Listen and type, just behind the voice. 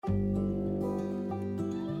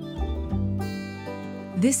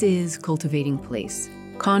This is Cultivating Place,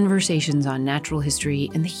 conversations on natural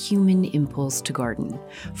history and the human impulse to garden.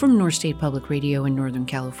 From North State Public Radio in Northern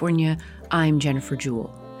California, I'm Jennifer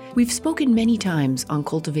Jewell. We've spoken many times on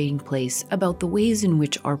Cultivating Place about the ways in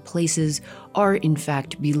which our places are in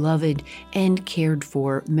fact beloved and cared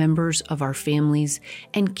for members of our families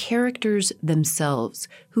and characters themselves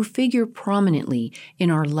who figure prominently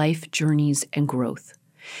in our life journeys and growth.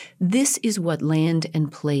 This is what land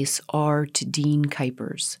and place are to Dean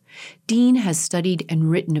Kuipers. Dean has studied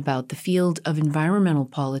and written about the field of environmental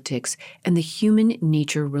politics and the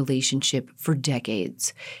human-nature relationship for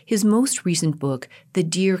decades. His most recent book, The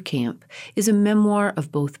Deer Camp, is a memoir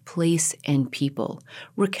of both place and people,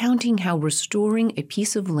 recounting how restoring a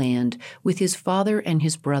piece of land with his father and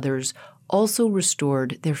his brothers also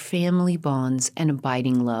restored their family bonds and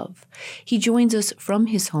abiding love. He joins us from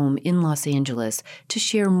his home in Los Angeles to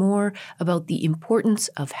share more about the importance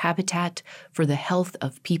of habitat for the health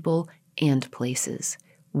of people and places.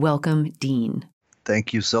 Welcome, Dean.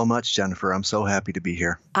 Thank you so much, Jennifer. I'm so happy to be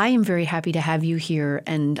here. I am very happy to have you here,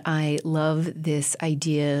 and I love this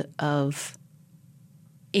idea of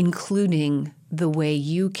including the way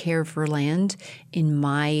you care for land in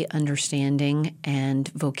my understanding and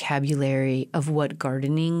vocabulary of what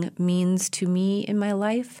gardening means to me in my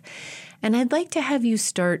life. And I'd like to have you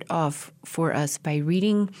start off for us by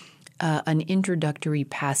reading an introductory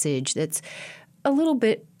passage that's a little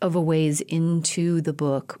bit of a ways into the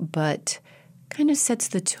book, but kind of sets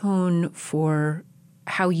the tone for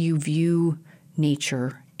how you view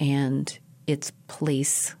nature and its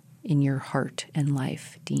place in your heart and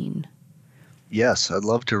life, Dean. Yes, I'd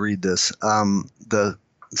love to read this. The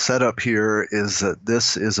setup here is that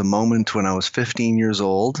this is a moment when I was 15 years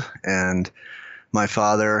old, and my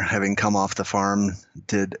father, having come off the farm,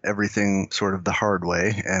 did everything sort of the hard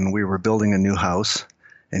way, and we were building a new house,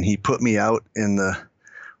 and he put me out in the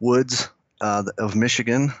woods of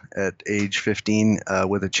Michigan at age 15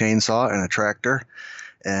 with a chainsaw and a tractor,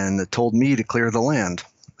 and told me to clear the land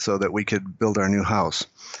so that we could build our new house.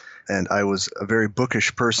 And I was a very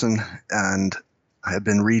bookish person, and I had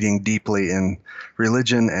been reading deeply in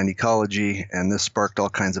religion and ecology, and this sparked all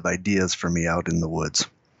kinds of ideas for me out in the woods.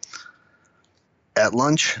 At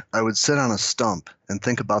lunch, I would sit on a stump and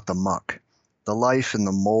think about the muck. The life in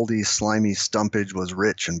the moldy, slimy stumpage was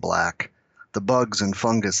rich and black. The bugs and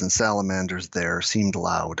fungus and salamanders there seemed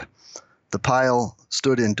loud. The pile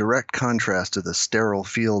stood in direct contrast to the sterile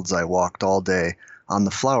fields I walked all day on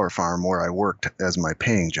the flower farm where I worked as my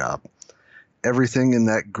paying job. Everything in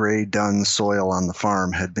that gray dun soil on the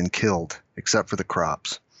farm had been killed, except for the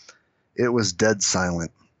crops. It was dead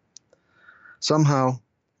silent. Somehow,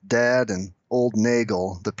 Dad and old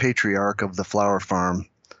Nagel, the patriarch of the flower farm,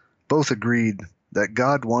 both agreed that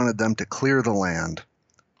God wanted them to clear the land,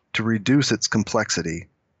 to reduce its complexity,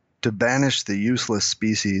 to banish the useless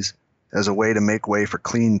species as a way to make way for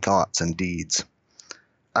clean thoughts and deeds.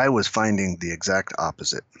 I was finding the exact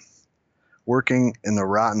opposite. Working in the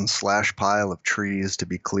rotten slash pile of trees to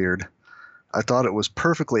be cleared, I thought it was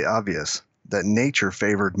perfectly obvious that nature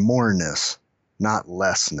favored moreness, not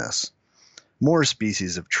lessness. More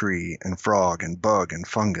species of tree and frog and bug and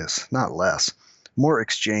fungus, not less. More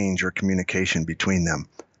exchange or communication between them,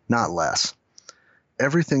 not less.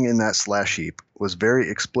 Everything in that slash heap was very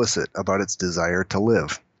explicit about its desire to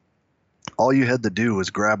live. All you had to do was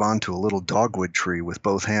grab onto a little dogwood tree with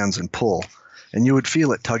both hands and pull, and you would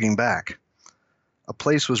feel it tugging back. A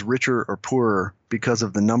place was richer or poorer because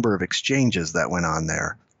of the number of exchanges that went on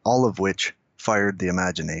there, all of which fired the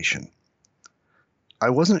imagination.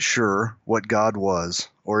 I wasn't sure what God was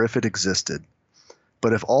or if it existed,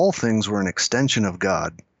 but if all things were an extension of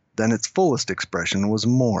God, then its fullest expression was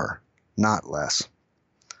more, not less.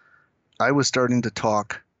 I was starting to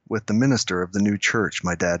talk with the minister of the new church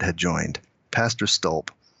my dad had joined, Pastor Stolp,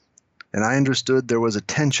 and I understood there was a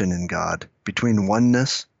tension in God between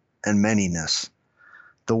oneness and manyness.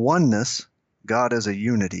 The oneness, God as a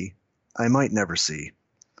unity, I might never see,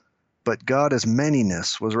 but God as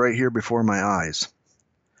manyness was right here before my eyes.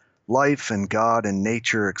 Life and God and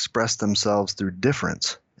nature expressed themselves through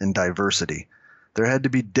difference and diversity. There had to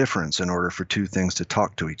be difference in order for two things to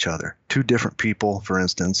talk to each other. Two different people, for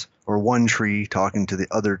instance, or one tree talking to the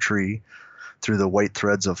other tree through the white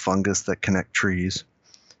threads of fungus that connect trees.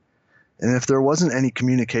 And if there wasn't any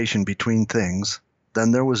communication between things,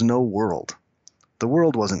 then there was no world. The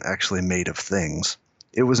world wasn't actually made of things.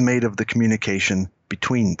 It was made of the communication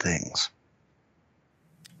between things.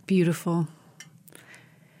 Beautiful.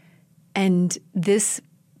 And this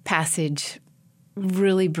passage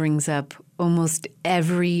really brings up almost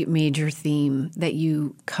every major theme that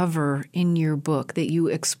you cover in your book, that you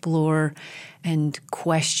explore and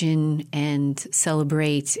question and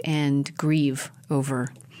celebrate and grieve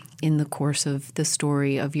over in the course of the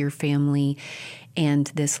story of your family and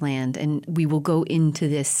this land. And we will go into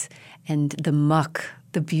this and the muck,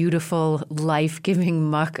 the beautiful, life-giving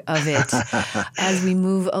muck of it as we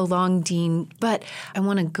move along, Dean. But I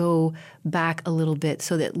want to go back a little bit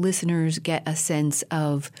so that listeners get a sense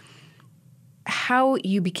of how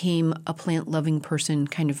you became a plant-loving person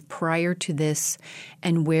kind of prior to this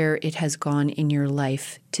and where it has gone in your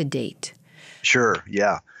life to date. Sure,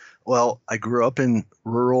 yeah. Well, I grew up in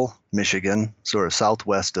rural Michigan, sort of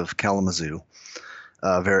southwest of Kalamazoo,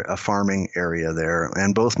 a farming area there.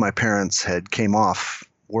 And both my parents had came off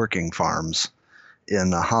working farms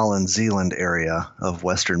in the Holland, Zeeland area of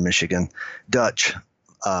western Michigan, Dutch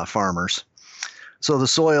farmers. So the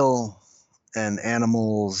soil and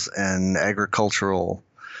animals and agricultural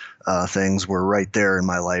things were right there in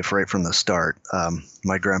my life right from the start.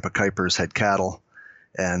 My grandpa Kuipers had cattle,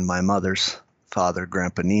 and my mother's father,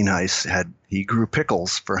 Grandpa Nienhuis, he grew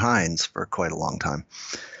pickles for Heinz for quite a long time.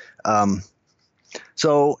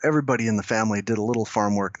 So everybody in the family did a little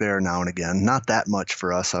farm work there now and again. Not that much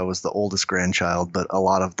for us. I was the oldest grandchild, but a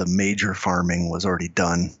lot of the major farming was already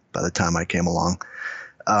done by the time I came along.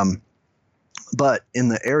 But in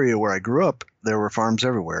the area where I grew up, there were farms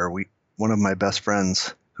everywhere. One of my best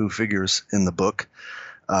friends, who figures in the book,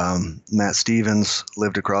 Matt Stevens,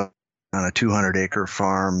 lived across on a 200-acre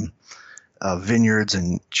farm, vineyards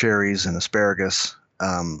and cherries and asparagus,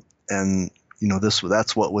 and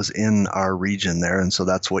that's what was in our region there, and so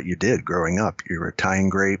that's what you did growing up. You were tying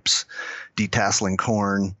grapes, detasseling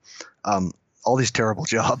corn, all these terrible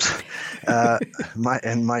jobs.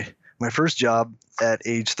 My first job at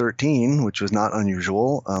age 13, which was not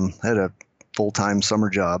unusual, had a full-time summer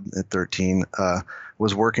job at 13,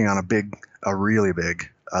 was working on a really big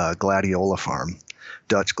gladiola farm,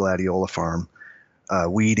 Dutch gladiola farm,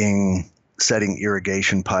 weeding, setting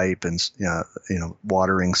irrigation pipe and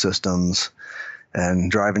watering systems,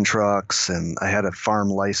 and driving trucks. And I had a farm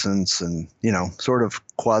license, and sort of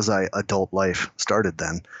quasi-adult life started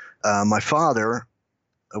then. My father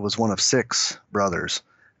was one of 6 brothers.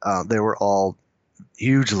 They were all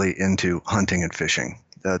hugely into hunting and fishing.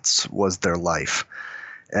 That was their life.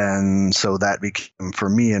 And so that became, for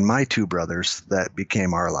me and my 2 brothers, that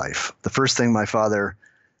became our life. The first thing my father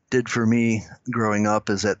did for me growing up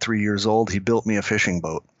is at 3 years old, he built me a fishing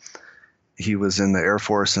boat. He was in the Air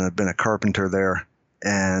Force and had been a carpenter there,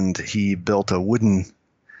 and he built a wooden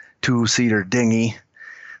 2-seater dinghy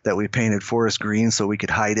that we painted forest green so we could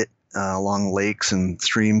hide it along lakes and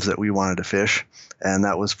streams that we wanted to fish. And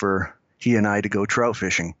that was for he and I to go trout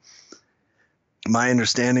fishing. My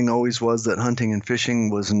understanding always was that hunting and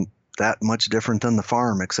fishing wasn't that much different than the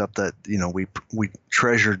farm, except that, we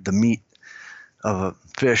treasured the meat of a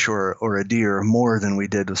fish or a deer more than we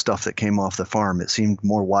did with stuff that came off the farm. It seemed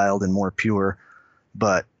more wild and more pure,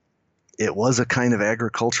 but it was a kind of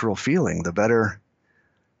agricultural feeling. The better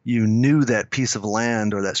you knew that piece of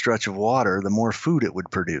land or that stretch of water, the more food it would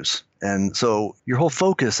produce. And so your whole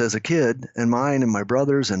focus as a kid, and mine and my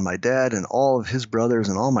brothers and my dad and all of his brothers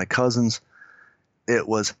and all my cousins, it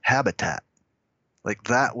was habitat.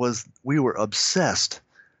 We were obsessed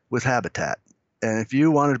with habitat. And if you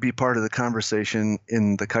wanted to be part of the conversation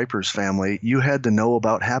in the Kuipers family, you had to know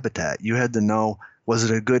about habitat. You had to know, was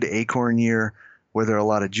it a good acorn year? Were there a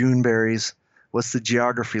lot of June berries? What's the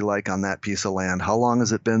geography like on that piece of land? How long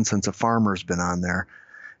has it been since a farmer's been on there?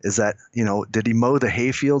 Is that, did he mow the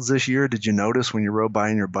hay fields this year? Did you notice when you rode by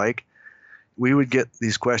on your bike? We would get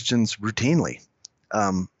these questions routinely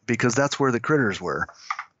because that's where the critters were.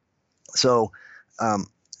 So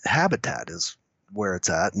habitat is where it's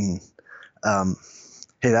at. And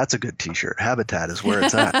hey, that's a good T-shirt. Habitat is where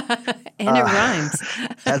it's at. And it rhymes.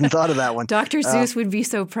 Hadn't thought of that one. Dr. Seuss would be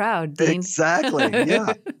so proud, Dean. Exactly,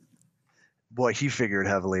 yeah. Boy, he figured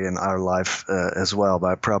heavily in our life as well,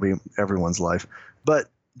 but probably everyone's life. But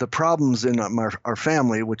the problems in our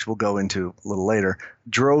family, which we'll go into a little later,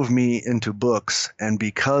 drove me into books. And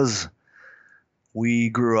because we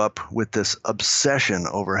grew up with this obsession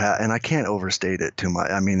over and I can't overstate it too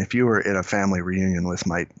much. I mean, if you were at a family reunion with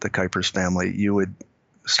the Kuipers family, you would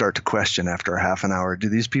start to question after a half an hour, do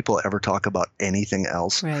these people ever talk about anything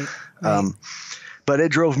else? Right. But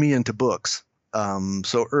it drove me into books.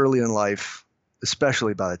 So early in life,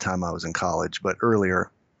 especially by the time I was in college, but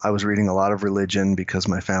earlier, I was reading a lot of religion because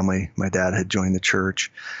my dad had joined the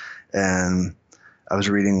church, and I was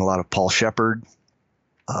reading a lot of Paul Shepard,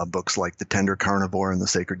 books like The Tender Carnivore and The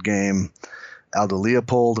Sacred Game, Aldo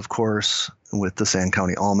Leopold, of course, with the Sand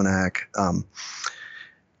County Almanac.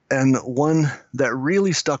 And one that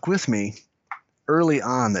really stuck with me early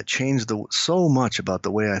on that changed so much about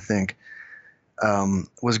the way I think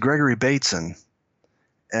was Gregory Bateson.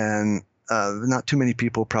 And not too many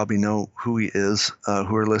people probably know who he is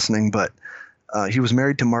who are listening, but he was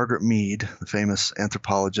married to Margaret Mead, the famous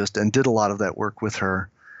anthropologist, and did a lot of that work with her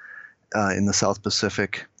in the South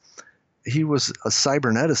Pacific. He was a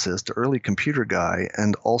cyberneticist, early computer guy,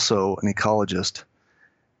 and also an ecologist.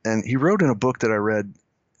 And he wrote in a book that I read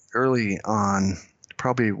early on,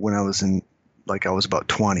 probably when I was about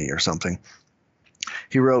 20 or something.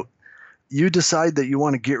 He wrote, "You decide that you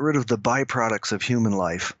want to get rid of the byproducts of human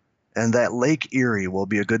life, and that Lake Erie will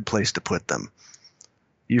be a good place to put them.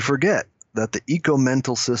 You forget that the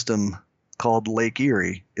eco-mental system called Lake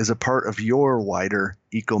Erie is a part of your wider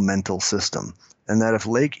eco-mental system, and that if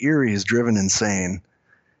Lake Erie is driven insane,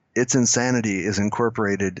 its insanity is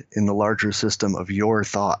incorporated in the larger system of your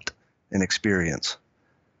thought and experience."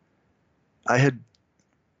 I had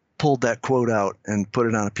pulled that quote out and put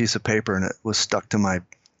it on a piece of paper, and it was stuck to my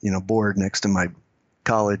board next to my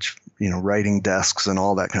college writing desks and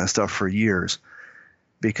all that kind of stuff for years,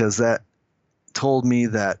 because that told me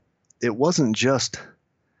that it wasn't just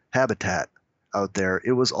habitat out there,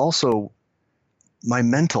 it was also my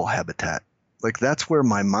mental habitat. Like, that's where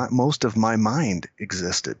most of my mind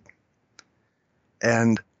existed.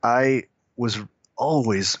 And I was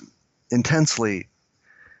always intensely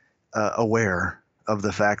aware of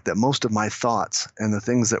the fact that most of my thoughts and the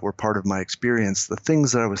things that were part of my experience, the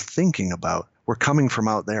things that I was thinking about, were coming from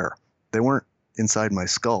out there. They weren't inside my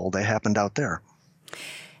skull. They happened out there.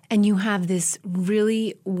 And you have this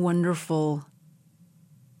really wonderful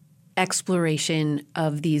exploration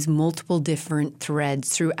of these multiple different threads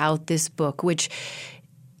throughout this book, which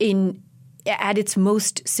at its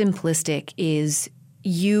most simplistic is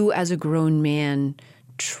you as a grown man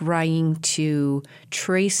trying to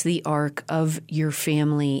trace the arc of your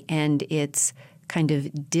family and its kind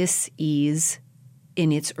of dis-ease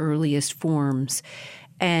in its earliest forms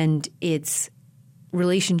and its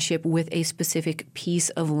relationship with a specific piece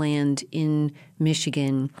of land in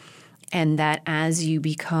Michigan, and that as you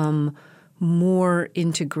become more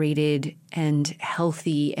integrated and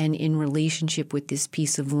healthy and in relationship with this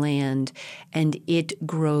piece of land and it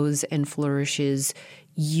grows and flourishes,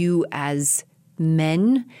 you as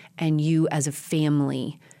men and you as a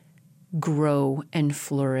family grow and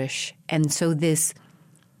flourish. And so this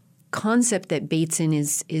concept that Bateson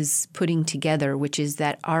is putting together, which is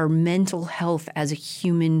that our mental health as a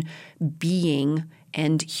human being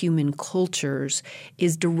and human cultures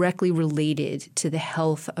is directly related to the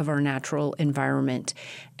health of our natural environment.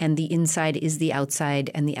 And the inside is the outside,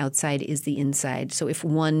 and the outside is the inside. So if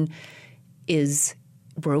one is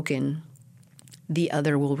broken, the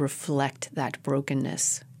other will reflect that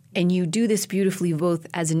brokenness. And you do this beautifully both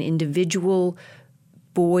as an individual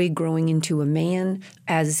boy growing into a man,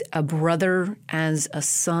 as a brother, as a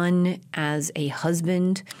son, as a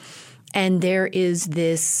husband. And there is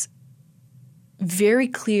this very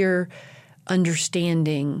clear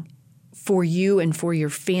understanding for you and for your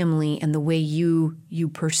family and the way you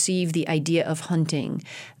perceive the idea of hunting,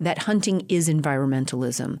 that hunting is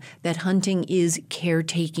environmentalism, that hunting is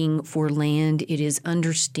caretaking for land. It is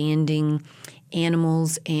understanding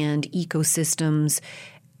animals and ecosystems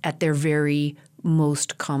at their very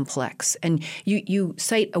most complex. And you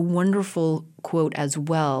cite a wonderful quote as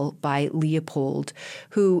well by Leopold,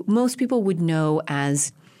 who most people would know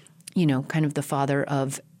as, kind of the father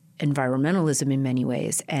of environmentalism in many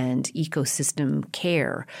ways and ecosystem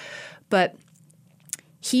care. But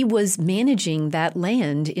he was managing that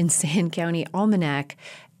land in Sand County Almanac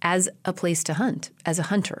as a place to hunt, as a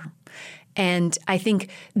hunter. And I think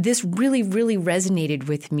this really, really resonated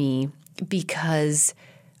with me because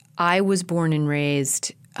I was born and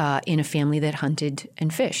raised in a family that hunted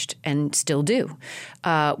and fished and still do.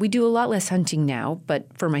 We do a lot less hunting now, but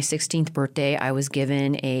for my 16th birthday, I was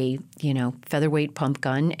given a, featherweight pump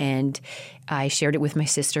gun, and I shared it with my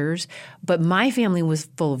sisters. But my family was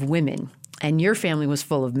full of women, and your family was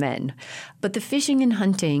full of men. But the fishing and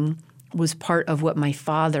hunting was part of what my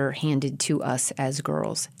father handed to us as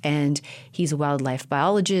girls. And he's a wildlife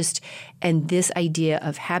biologist, and this idea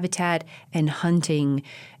of habitat and hunting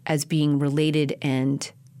as being related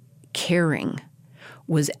and caring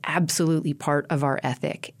was absolutely part of our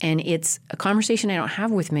ethic. And it's a conversation I don't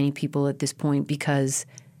have with many people at this point because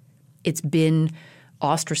it's been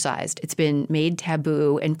ostracized. It's been made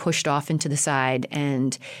taboo and pushed off into the side,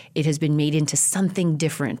 and it has been made into something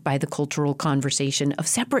different by the cultural conversation of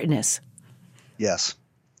separateness. Yes.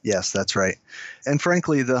 Yes, that's right. And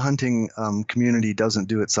frankly, the hunting community doesn't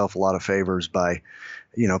do itself a lot of favors by,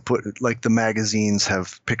 put like the magazines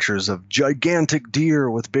have pictures of gigantic deer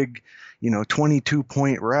with big,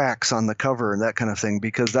 22-point racks on the cover and that kind of thing,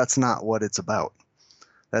 because that's not what it's about.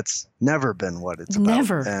 That's never been what it's about.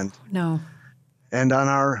 Never. And No. and on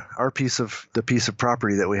our piece of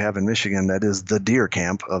property that we have in Michigan, that is the deer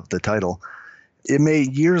camp of the title,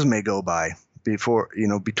 years may go by before,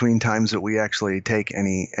 between times that we actually take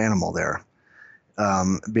any animal there.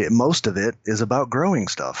 Most of it is about growing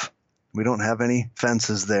stuff. We don't have any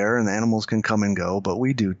fences there, and the animals can come and go, but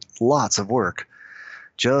we do lots of work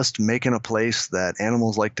just making a place that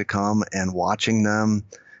animals like to come, and watching them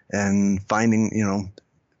and finding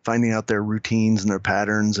out their routines and their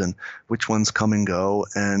patterns and which ones come and go,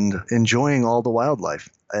 and enjoying all the wildlife.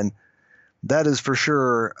 And that is for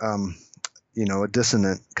sure, a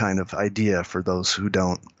dissonant kind of idea for those who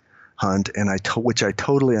don't hunt, and which I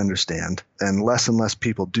totally understand. And less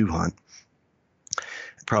people do hunt,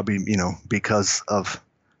 probably, because of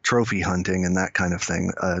trophy hunting and that kind of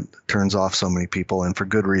thing, turns off so many people, and for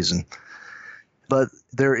good reason. But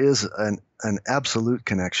there is an absolute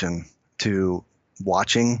connection to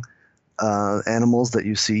watching animals that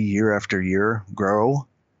you see year after year grow,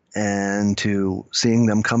 and to seeing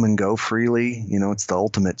them come and go freely. It's the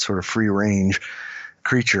ultimate sort of free range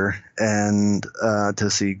creature, and to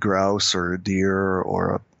see grouse or a deer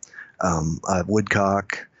or a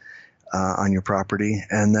woodcock on your property,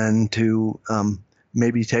 and then to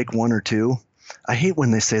maybe take one or two. I hate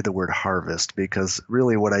when they say the word harvest, because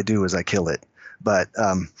really what I do is I kill it. But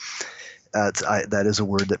that is a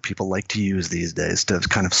word that people like to use these days to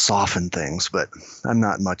kind of soften things, but I'm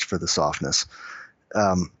not much for the softness.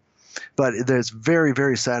 But it's very,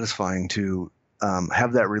 very satisfying to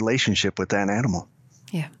have that relationship with that animal.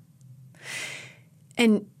 Yeah.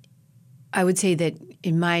 And I would say that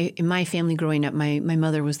in my family growing up, my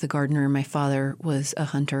mother was the gardener, and my father was a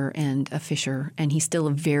hunter and a fisher, and he's still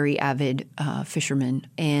a very avid fisherman,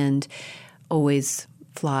 and always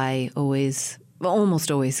fly, almost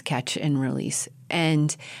always catch and release.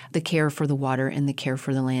 And the care for the water and the care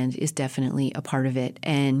for the land is definitely a part of it.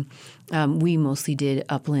 And we mostly did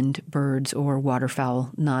upland birds or waterfowl.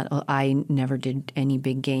 I never did any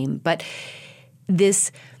big game. But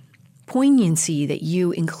this poignancy that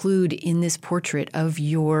you include in this portrait of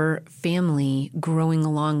your family growing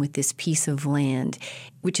along with this piece of land,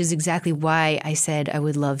 which is exactly why I said I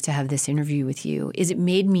would love to have this interview with you, is it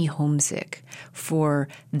made me homesick for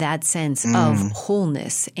that sense of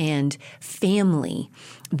wholeness and family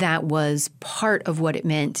that was part of what it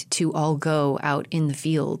meant to all go out in the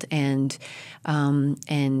field and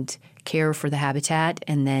care for the habitat,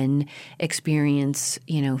 and then experience,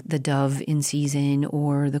 the dove in season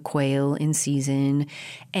or the quail in season.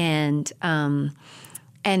 And I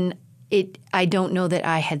don't know that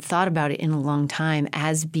I had thought about it in a long time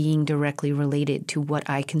as being directly related to what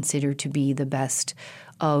I consider to be the best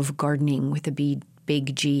of gardening with a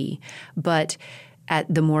big G. But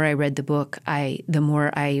the more I read the book, the more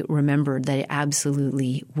I remembered that it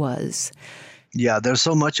absolutely was. Yeah, there's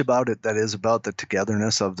so much about it that is about the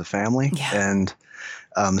togetherness of the family. Yeah. And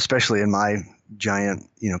especially in my giant,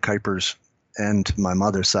 Kuipers and my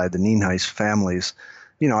mother's side, the Nienhuis families,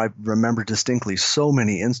 I remember distinctly so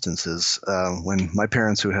many instances when my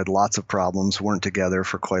parents, who had lots of problems, weren't together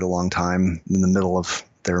for quite a long time in the middle of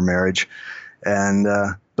their marriage. And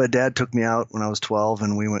but Dad took me out when I was 12,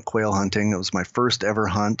 and we went quail hunting. It was my first ever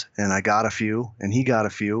hunt, and I got a few, and he got a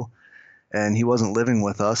few. And he wasn't living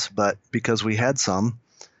with us, but because we had some,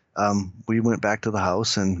 we went back to the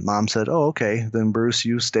house, and Mom said, "Oh, okay, then Bruce,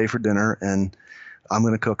 you stay for dinner, and I'm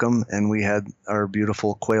going to cook them." And we had our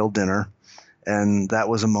beautiful quail dinner. And that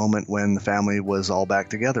was a moment when the family was all back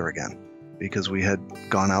together again, because we had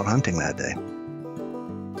gone out hunting that day.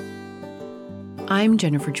 I'm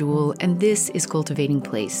Jennifer Jewell, and this is Cultivating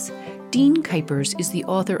Place. Dean Kuipers is the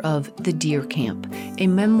author of The Deer Camp, a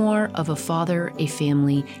memoir of a father, a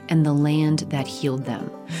family, and the land that healed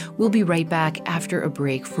them. We'll be right back after a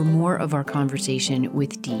break for more of our conversation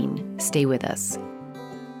with Dean. Stay with us.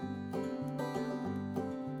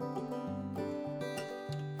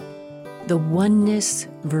 The oneness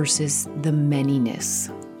versus the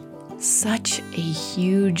manyness. Such a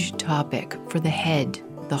huge topic for the head,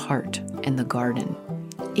 the heart, and the garden.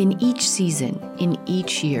 In each season, in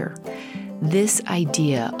each year, this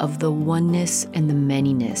idea of the oneness and the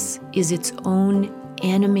manyness is its own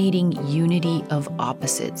animating unity of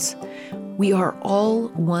opposites. We are all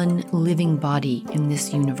one living body in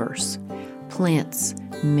this universe. Plants,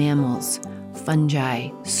 mammals, fungi,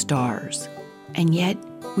 stars. And yet,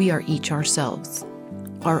 we are each ourselves.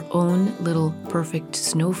 our own little perfect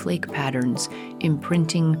snowflake patterns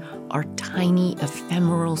imprinting our tiny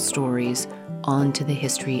ephemeral stories onto the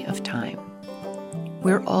history of time.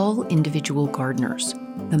 We're all individual gardeners,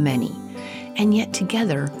 the many, and yet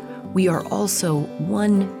together we are also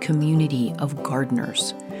one community of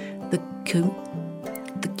gardeners, the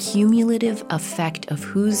cumulative effect of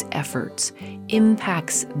whose efforts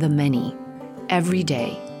impacts the many every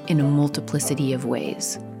day in a multiplicity of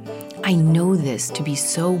ways. I know this to be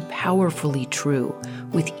so powerfully true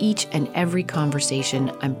with each and every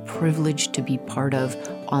conversation I'm privileged to be part of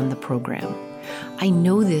on the program. I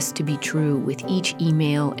know this to be true with each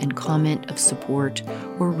email and comment of support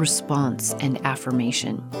or response and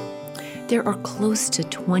affirmation. There are close to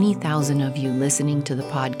 20,000 of you listening to the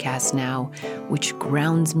podcast now, which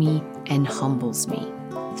grounds me and humbles me.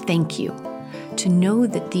 Thank you. To know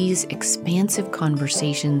that these expansive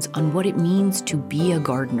conversations on what it means to be a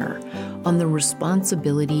gardener, on the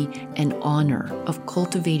responsibility and honor of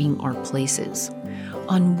cultivating our places,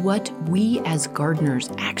 on what we as gardeners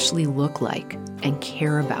actually look like and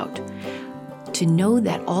care about, to know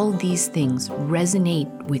that all these things resonate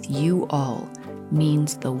with you all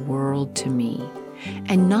means the world to me.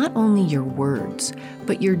 And not only your words,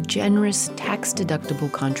 but your generous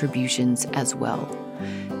tax-deductible contributions as well.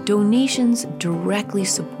 Donations directly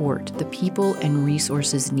support the people and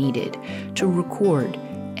resources needed to record,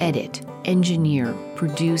 edit, engineer,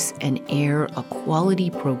 produce, and air a quality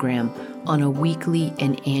program on a weekly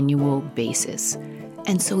and annual basis.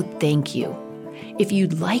 And so thank you. If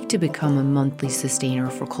you'd like to become a monthly sustainer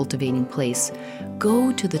for Cultivating Place,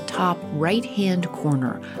 go to the top right-hand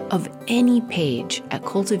corner of any page at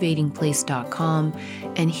cultivatingplace.com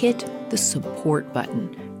and hit the support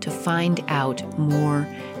button to find out more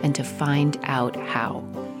and to find out how.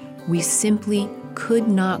 We simply could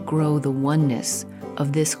not grow the oneness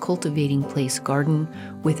of this Cultivating Place garden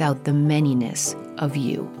without the manyness of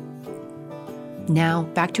you. Now,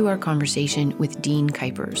 back to our conversation with Dean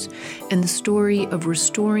Kuipers and the story of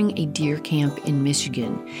restoring a deer camp in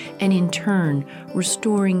Michigan, and in turn,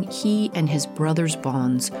 restoring he and his brother's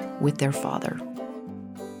bonds with their father.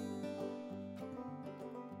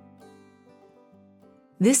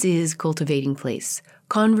 This is Cultivating Place,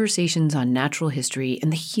 conversations on natural history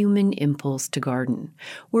and the human impulse to garden.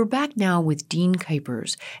 We're back now with Dean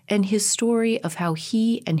Kuipers and his story of how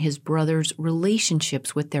he and his brothers'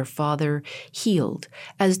 relationships with their father healed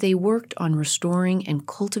as they worked on restoring and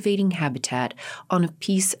cultivating habitat on a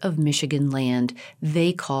piece of Michigan land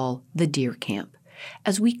they call the deer camp.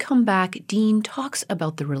 As we come back, Dean talks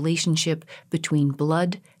about the relationship between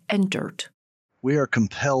blood and dirt. We are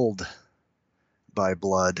compelled by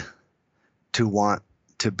blood to want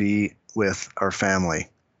to be with our family.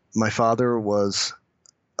 My father was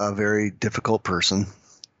a very difficult person.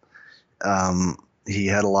 He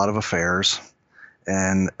had a lot of affairs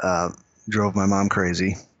and drove my mom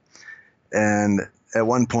crazy. And at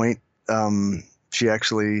one point, she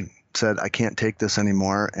actually said, "I can't take this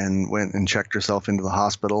anymore," and went and checked herself into the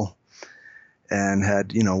hospital and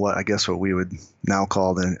had, what we would now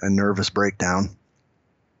call a nervous breakdown.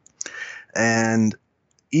 And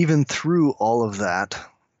even through all of that,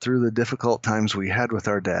 through the difficult times we had with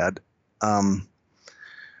our dad,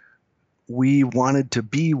 we wanted to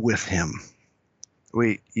be with him.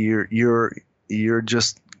 You're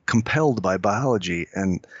just compelled by biology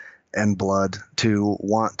and blood to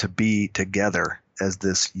want to be together as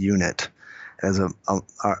this unit, as and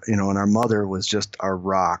our mother was just our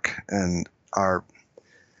rock and our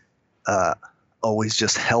always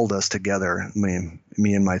just held us together.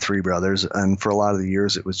 Me and my three brothers. And for a lot of the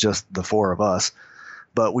years, it was just the four of us.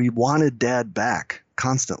 But we wanted Dad back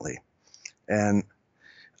constantly. And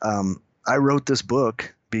I wrote this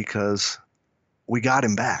book because we got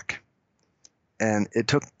him back. And it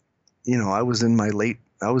took, I was in my mid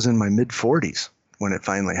 40s when it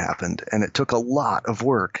finally happened. And it took a lot of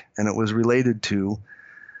work. And it was related to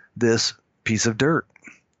this piece of dirt.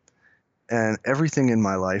 And everything in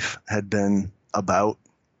my life had been about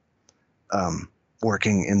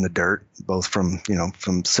working in the dirt, both from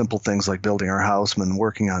simple things like building our house and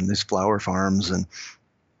working on these flower farms, and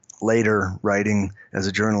later writing as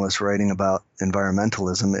a journalist, writing about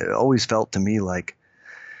environmentalism. It always felt to me like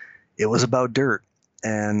it was about dirt.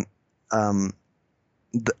 And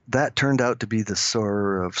that turned out to be the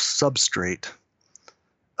sort of substrate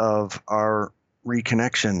of our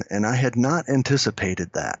reconnection. And I had not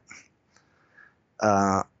anticipated that.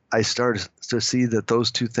 I started to see that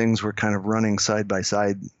those two things were kind of running side by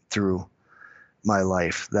side through my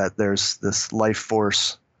life, that there's this life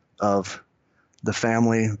force of the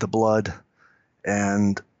family, the blood,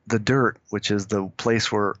 and the dirt, which is the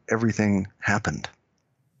place where everything happened.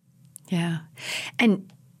 Yeah.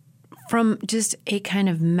 And from just a kind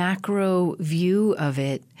of macro view of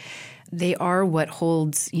it, they are what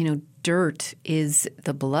holds, dirt is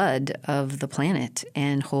the blood of the planet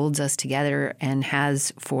and holds us together and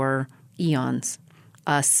has for eons.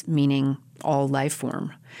 Us meaning all life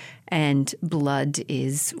form. And blood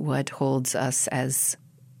is what holds us as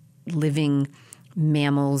living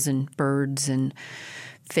mammals and birds and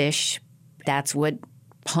fish. That's what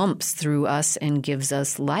pumps through us and gives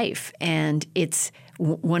us life. And it's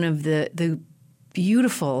one of the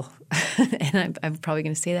beautiful, and I'm probably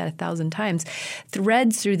going to say that 1,000 times,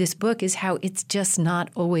 threads through this book is how it's just not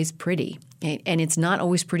always pretty. And it's not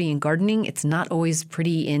always pretty in gardening. It's not always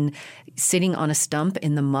pretty in sitting on a stump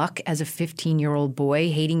in the muck as a 15-year-old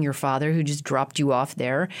boy, hating your father who just dropped you off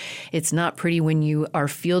there. It's not pretty when you are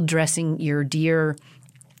field dressing your deer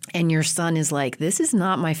and your son is like, this is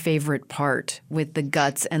not my favorite part with the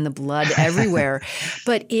guts and the blood everywhere.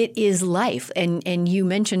 But it is life. And you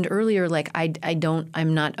mentioned earlier, like,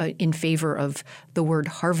 I'm not in favor of the word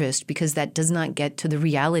harvest because that does not get to the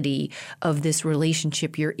reality of this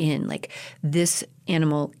relationship you're in. Like, this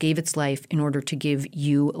animal gave its life in order to give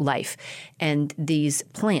you life. And these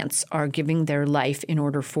plants are giving their life in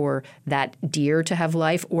order for that deer to have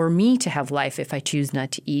life or me to have life. If I choose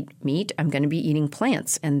not to eat meat, I'm going to be eating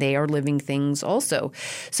plants, and they are living things also.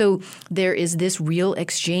 So there is this real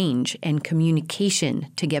exchange and communication,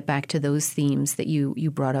 to get back to those themes that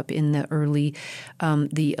you brought up in the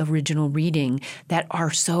the original reading, that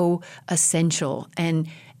are so essential. And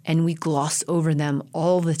we gloss over them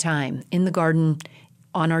all the time in the garden,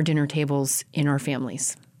 on our dinner tables, in our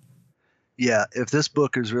families. Yeah, if this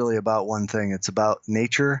book is really about one thing, it's about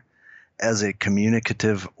nature as a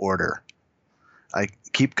communicative order. I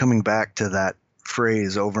keep coming back to that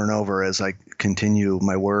phrase over and over as I continue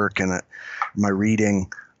my work and my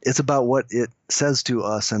reading. It's about what it says to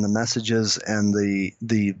us and the messages and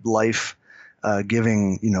the life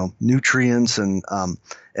giving, nutrients and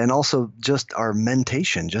also just our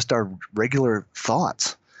mentation, just our regular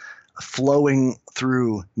thoughts flowing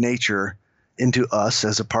through nature into us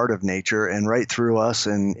as a part of nature and right through us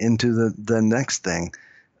and into the next thing.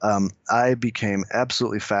 I became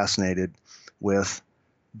absolutely fascinated with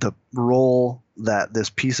the role that this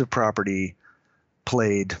piece of property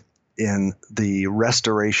played in the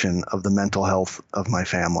restoration of the mental health of my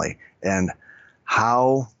family and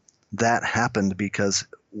how that happened, because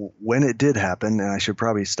when it did happen, and I should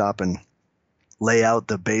probably stop and lay out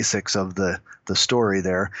the basics of the story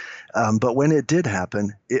there, but when it did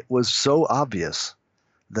happen, it was so obvious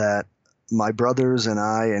that my brothers and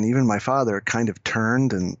I, and even my father, kind of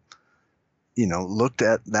turned and looked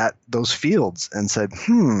at those fields and said,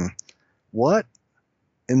 what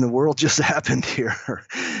in the world just happened here?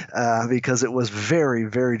 Because it was very,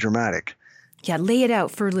 very dramatic. Yeah, lay it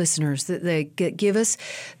out for listeners. Give us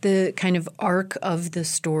the kind of arc of the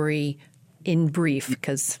story in brief,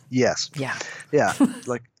 because yes, yeah,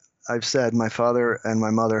 like I've said, my father and my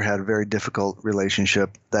mother had a very difficult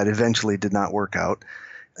relationship that eventually did not work out,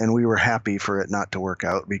 and we were happy for it not to work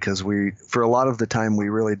out because for a lot of the time, we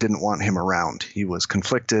really didn't want him around. He was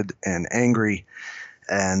conflicted and angry,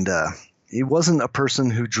 and he wasn't a person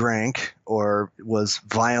who drank or was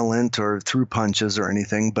violent or threw punches or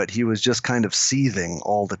anything, but he was just kind of seething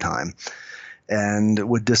all the time and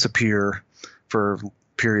would disappear for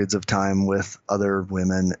periods of time with other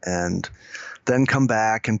women and then come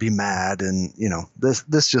back and be mad. And,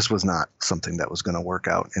 this just was not something that was going to work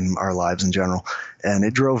out in our lives in general. And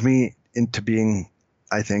it drove me into being,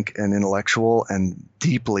 I think, an intellectual and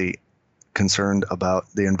deeply concerned about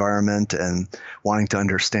the environment and wanting to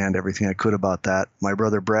understand everything I could about that. My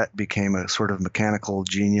brother Brett became a sort of mechanical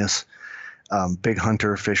genius, big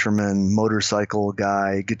hunter, fisherman, motorcycle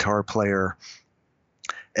guy, guitar player.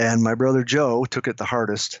 And my brother Joe took it the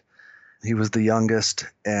hardest. He was the youngest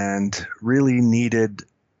and really needed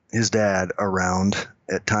his dad around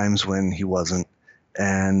at times when he wasn't.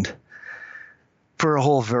 And for a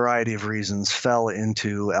whole variety of reasons, fell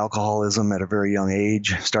into alcoholism at a very young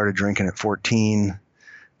age, started drinking at 14.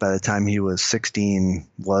 By the time he was 16,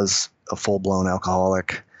 was a full-blown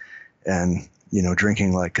alcoholic and,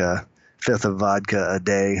 drinking like a fifth of vodka a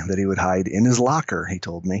day that he would hide in his locker, he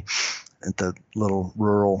told me, at the little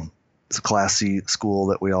rural Class C school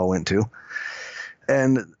that we all went to.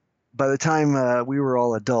 And by the time we were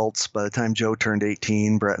all adults, by the time Joe turned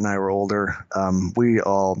 18, Brett and I were older, we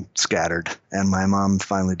all scattered, and my mom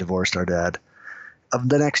finally divorced our dad.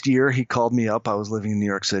 The next year, he called me up. I was living in New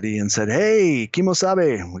York City and said, "Hey,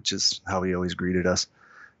 kimosabe," which is how he always greeted us.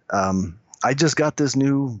 I just got this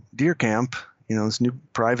new deer camp, this new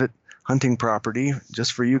private hunting property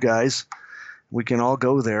just for you guys. We can all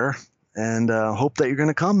go there. and hope that you're going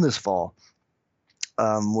to come this fall,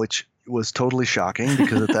 which was totally shocking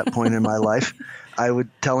because at that point in my life, I was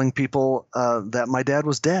telling people that my dad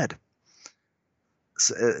was dead.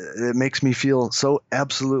 It makes me feel so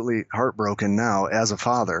absolutely heartbroken now as a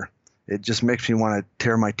father. It just makes me want to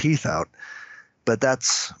tear my teeth out. But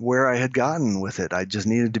that's where I had gotten with it. I just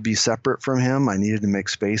needed to be separate from him. I needed to make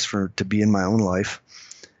space to be in my own life.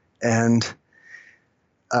 And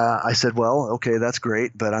I said, well, okay, that's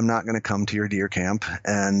great, but I'm not going to come to your deer camp.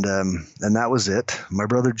 And that was it. My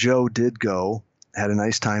brother Joe did go, had a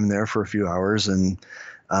nice time there for a few hours and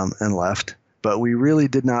left. But we really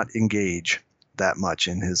did not engage that much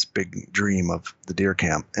in his big dream of the deer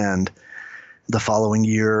camp. And the following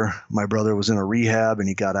year, my brother was in a rehab and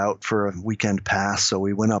he got out for a weekend pass. So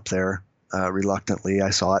we went up there reluctantly.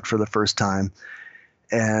 I saw it for the first time.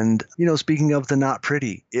 And, speaking of the not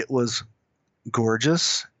pretty, it was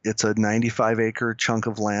gorgeous. It's a 95-acre chunk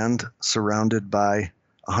of land surrounded by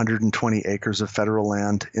 120 acres of federal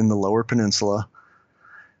land in the Lower Peninsula,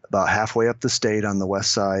 about halfway up the state on the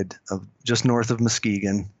west side of just north of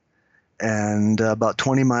Muskegon, and about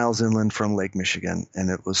 20 miles inland from Lake Michigan. And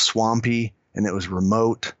it was swampy and it was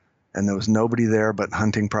remote and there was nobody there but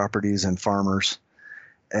hunting properties and farmers.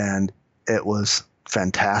 And it was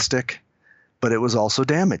fantastic, but it was also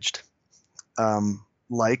damaged.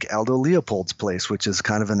 Like Aldo Leopold's place, which is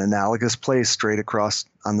kind of an analogous place straight across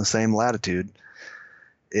on the same latitude.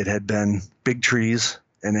 It had been big trees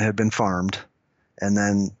and it had been farmed. And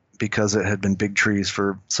then because it had been big trees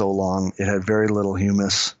for so long, it had very little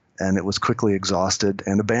humus and it was quickly exhausted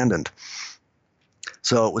and abandoned.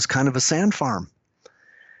 So it was kind of a sand farm.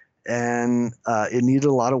 And it needed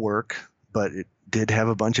a lot of work, but it did have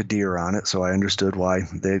a bunch of deer on it, so I understood why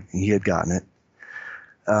he had gotten it.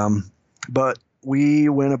 But we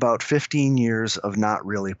went about 15 years of not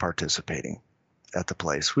really participating at the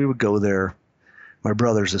place. We would go there, my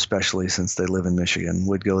brothers especially, since they live in Michigan,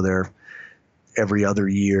 would go there every other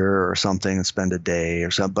year or something and spend a day or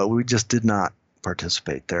something, but we just did not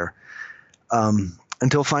participate there.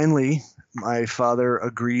 Until finally, my father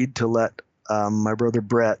agreed to let my brother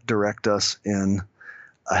Brett direct us in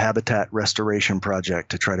a habitat restoration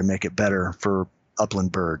project to try to make it better for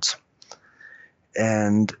upland birds.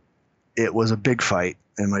 And it was a big fight,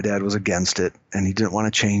 and my dad was against it, and he didn't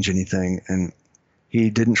want to change anything, and he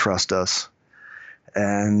didn't trust us.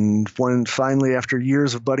 And when finally, after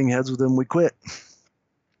years of butting heads with him, we quit.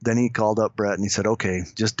 Then he called up Brett and he said, okay,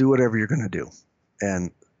 just do whatever you're going to do.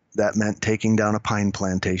 And that meant taking down a pine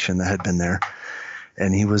plantation that had been there.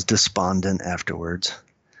 And he was despondent afterwards.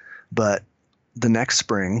 But the next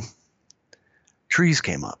spring, trees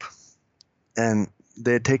came up. And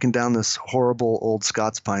they had taken down this horrible old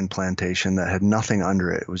Scots pine plantation that had nothing under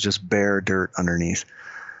it. It was just bare dirt underneath.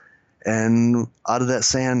 And out of that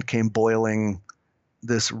sand came boiling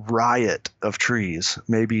this riot of trees,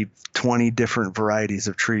 maybe 20 different varieties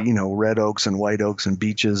of tree, red oaks and white oaks and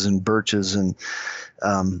beeches and birches and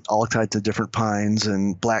all kinds of different pines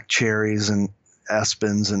and black cherries and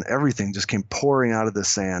aspens, and everything just came pouring out of the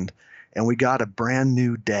sand. And we got a brand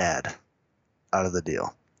new dad out of the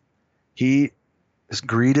deal. He just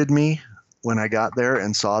greeted me when I got there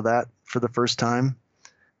and saw that for the first time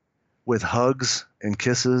with hugs and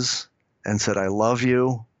kisses and said, I love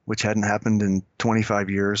you, which hadn't happened in 25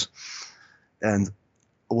 years, and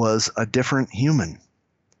was a different human.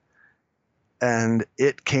 And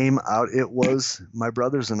it came out, my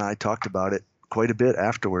brothers and I talked about it quite a bit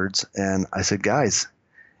afterwards. And I said, guys,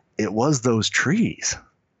 it was those trees.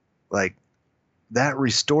 Like, that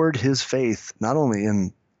restored his faith, not only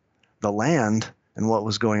in the land and what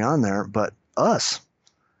was going on there, but us.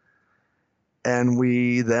 And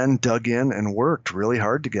we then dug in and worked really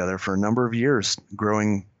hard together for a number of years,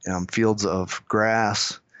 growing fields of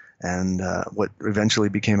grass and what eventually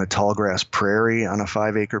became a tall grass prairie on a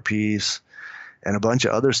 5-acre piece and a bunch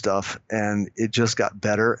of other stuff. And it just got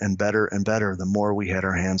better and better and better the more we had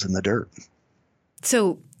our hands in the dirt.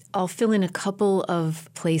 So I'll fill in a couple of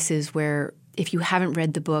places where, if you haven't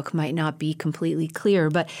read the book, might not be completely clear.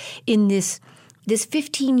 But in this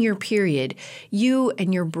 15-year period, you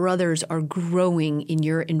and your brothers are growing in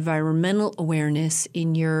your environmental awareness,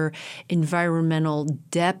 in your environmental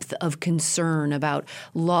depth of concern about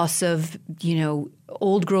loss of,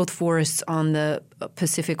 old growth forests on the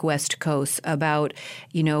Pacific West Coast, about,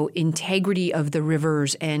 integrity of the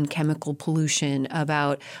rivers and chemical pollution,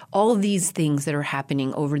 about all of these things that are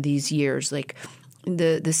happening over these years, like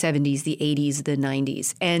the 70s, the 80s, the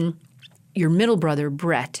 90s. And your middle brother,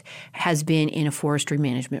 Brett, has been in a forestry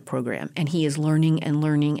management program, and he is learning and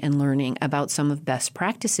learning and learning about some of best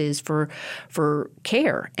practices for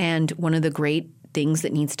care. And one of the great things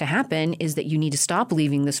that needs to happen is that you need to stop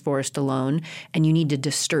leaving this forest alone, and you need to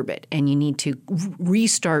disturb it, and you need to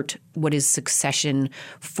restart what is succession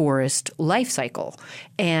forest life cycle.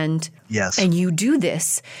 And Yes. And you do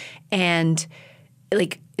this, and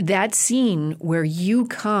like that scene where you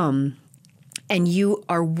come and you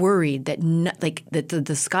are worried that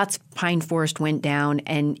the Scots pine forest went down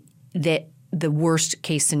and that the worst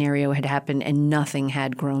case scenario had happened and nothing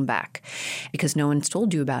had grown back because no one's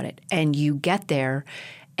told you about it. And you get there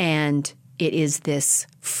and it is this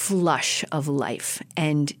flush of life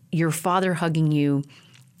and your father hugging you,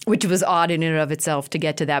 which was odd in and of itself to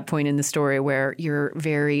get to that point in the story where you're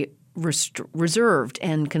very reserved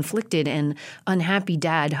and conflicted and unhappy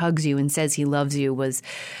dad hugs you and says he loves you was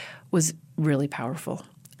really powerful.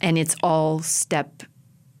 And it's all step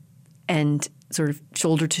and sort of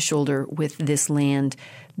shoulder to shoulder with this land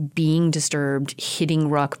being disturbed, hitting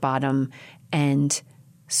rock bottom, and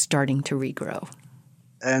starting to regrow.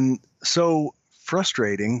 And so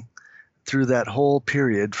frustrating through that whole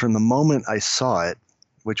period from the moment I saw it,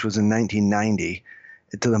 which was in 1990,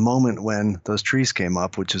 to the moment when those trees came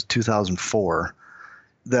up, which is 2004,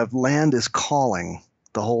 the land is calling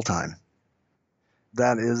the whole time.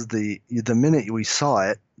 That is the minute we saw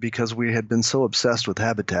it, because we had been so obsessed with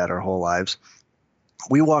habitat our whole lives,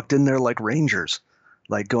 we walked in there like rangers,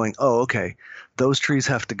 like going, oh, okay, those trees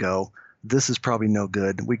have to go. This is probably no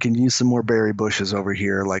good. We can use some more berry bushes over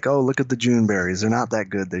here. Like, oh, look at the June berries. They're not that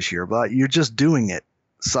good this year. But you're just doing it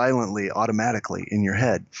silently, automatically in your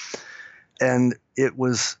head. And it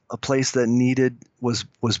was a place that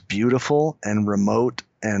was beautiful and remote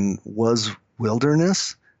and was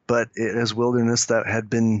wilderness, but it is wilderness that had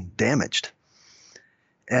been damaged.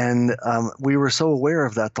 And we were so aware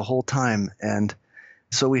of that the whole time. And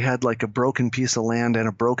so we had like a broken piece of land and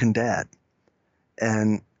a broken dad.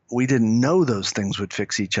 And we didn't know those things would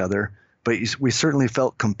fix each other, but we certainly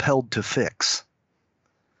felt compelled to fix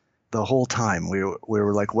the whole time. We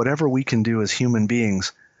were like, whatever we can do as human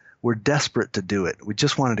beings, we're desperate to do it. We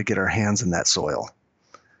just wanted to get our hands in that soil.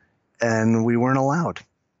 And we weren't allowed.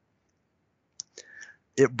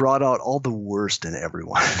 It brought out all the worst in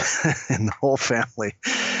everyone, in the whole family.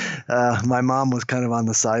 My mom was kind of on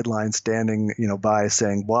the sideline standing, by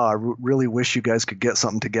saying, wow, I really wish you guys could get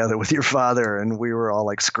something together with your father. And we were all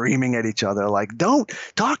like screaming at each other, like, don't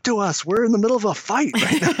talk to us. We're in the middle of a fight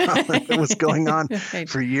right now. It was going on right.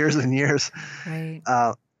 for years and years. Right.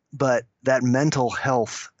 But that mental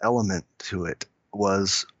health element to it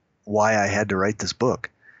was why I had to write this book.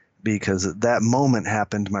 Because that moment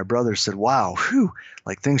happened, my brother said, wow, whew,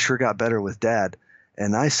 like things sure got better with Dad.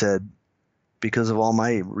 And I said, because of all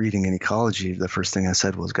my reading in ecology, the first thing I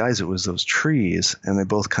said was, guys, it was those trees. And they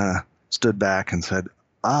both kind of stood back and said,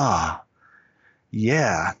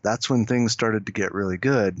 yeah, that's when things started to get really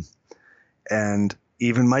good. And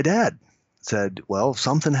even my dad said, well,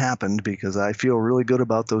 something happened because I feel really good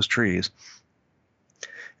about those trees.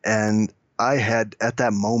 And I had, at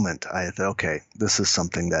that moment, I thought, okay, this is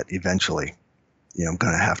something that eventually, I'm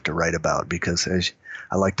going to have to write about, because as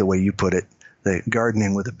I like the way you put it, the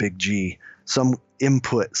gardening with a big G, some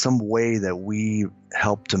input, some way that we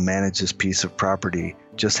help to manage this piece of property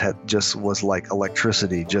just was like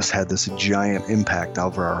electricity, just had this giant impact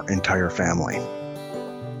over our entire family.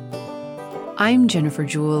 I'm Jennifer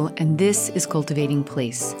Jewell, and this is Cultivating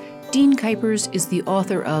Place. Dean Kuipers is the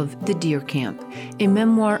author of The Deer Camp, a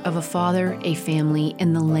memoir of a father, a family,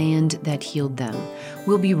 and the land that healed them.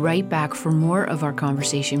 We'll be right back for more of our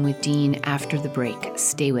conversation with Dean after the break.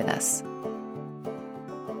 Stay with us.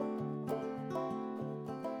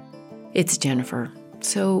 It's Jennifer.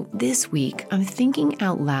 So this week, I'm thinking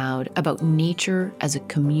out loud about nature as a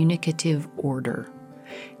communicative order.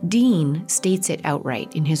 Dean states it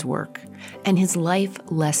outright in his work, and his life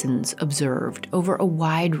lessons observed over a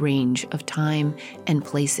wide range of time and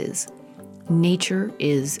places. Nature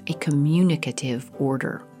is a communicative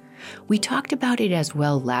order. We talked about it as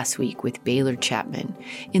well last week with Baylor Chapman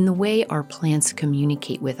in the way our plants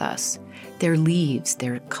communicate with us, their leaves,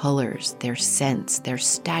 their colors, their scents, their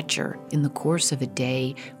stature in the course of a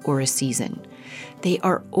day or a season. They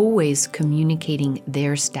are always communicating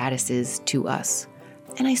their statuses to us.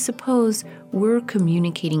 And I suppose we're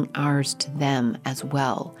communicating ours to them as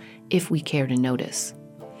well, if we care to notice.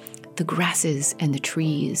 The grasses and the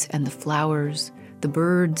trees and the flowers, the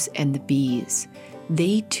birds and the bees,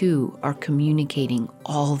 they too are communicating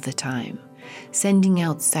all the time, sending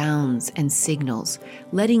out sounds and signals,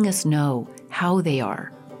 letting us know how they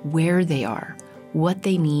are, where they are, what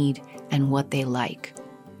they need, and what they like.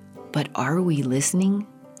 But are we listening?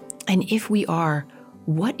 And if we are,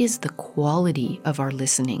 what is the quality of our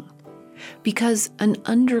listening? Because an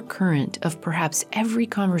undercurrent of perhaps every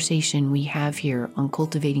conversation we have here on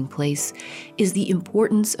Cultivating Place is the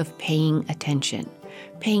importance of paying attention,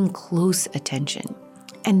 paying close attention,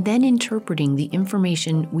 and then interpreting the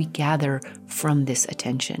information we gather from this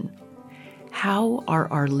attention. How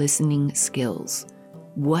are our listening skills?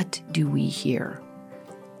 What do we hear?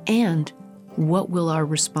 And what will our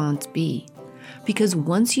response be? Because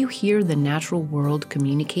once you hear the natural world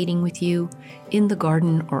communicating with you in the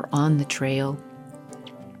garden or on the trail,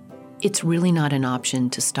 it's really not an option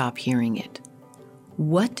to stop hearing it.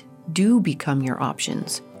 What do become your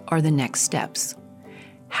options are the next steps.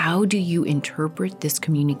 How do you interpret this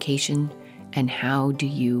communication, and how do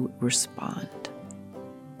you respond?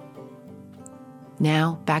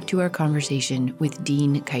 Now, back to our conversation with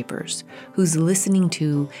Dean Kuipers, who's listening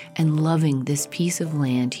to and loving this piece of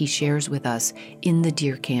land he shares with us in the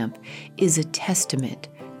deer camp is a testament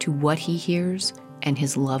to what he hears and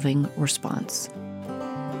his loving response.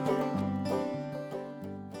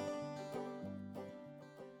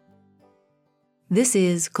 This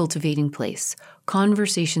is Cultivating Place,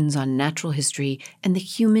 conversations on natural history and the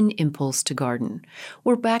human impulse to garden.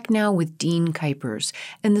 We're back now with Dean Kuipers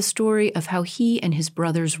and the story of how he and his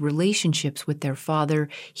brothers' relationships with their father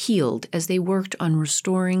healed as they worked on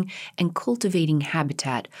restoring and cultivating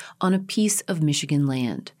habitat on a piece of Michigan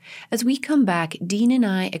land. As we come back, Dean and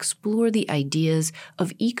I explore the ideas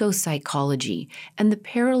of eco-psychology and the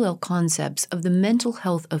parallel concepts of the mental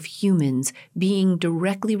health of humans being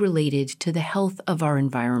directly related to the health of our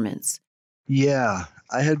environments. Yeah,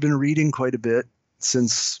 I had been reading quite a bit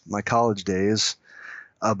since my college days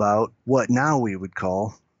about what now we would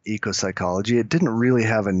call eco-psychology. It didn't really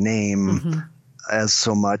have a name as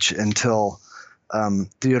so much until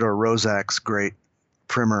Theodore Roszak's great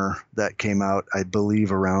primer that came out, I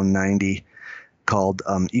believe, around 90, called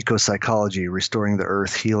Eco-Psychology, Restoring the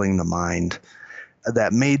Earth, Healing the Mind,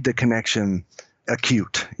 that made the connection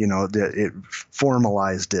acute. It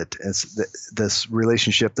formalized it as this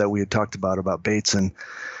relationship that we had talked about Bates, and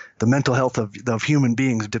the mental health of human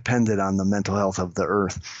beings depended on the mental health of the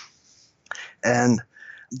earth. And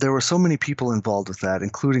there were so many people involved with that,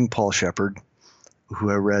 including Paul Shepard, who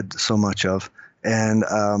I read so much of, and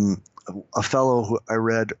a fellow who I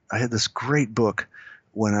had this great book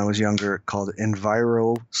when I was younger called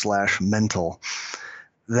Enviro/Mental.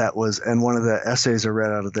 And one of the essays I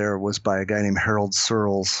read out of there was by a guy named Harold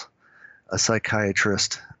Searles, a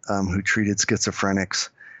psychiatrist who treated schizophrenics.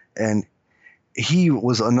 And he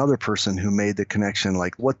was another person who made the connection,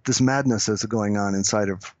 like what this madness that's going on inside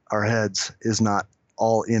of our heads is not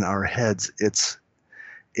all in our heads, it's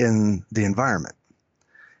in the environment.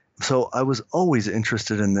 So I was always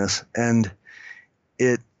interested in this, and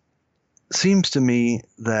it seems to me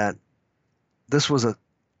that this was a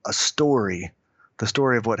story, the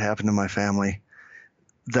story of what happened to my family,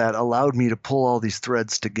 that allowed me to pull all these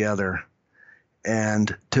threads together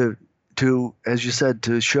and to, as you said,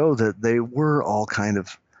 to show that they were all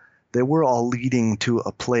leading to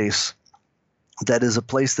a place that is a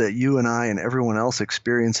place that you and I and everyone else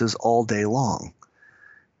experiences all day long.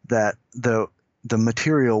 That the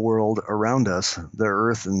material world around us, the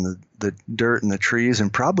earth and the dirt and the trees,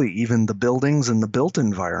 and probably even the buildings and the built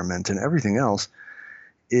environment and everything else,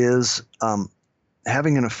 is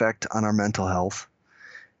having an effect on our mental health.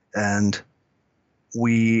 And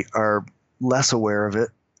we are less aware of it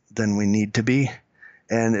than we need to be.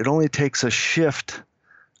 And it only takes a shift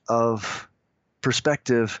of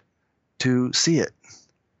perspective to see it,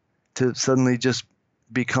 to suddenly just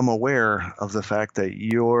become aware of the fact that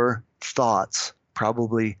your thoughts,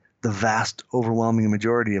 probably the vast overwhelming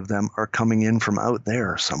majority of them, are coming in from out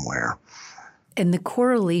there somewhere. And the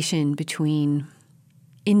correlation between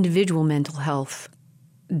individual mental health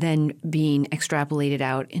then being extrapolated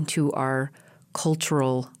out into our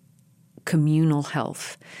cultural communal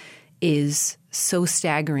health is so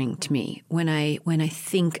staggering to me when I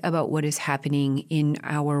think about what is happening in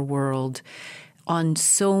our world on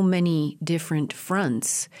so many different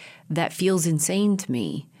fronts. That feels insane to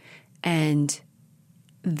me. And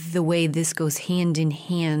the way this goes hand in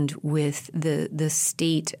hand with the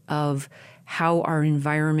state of how our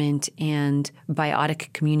environment and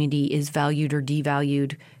biotic community is valued or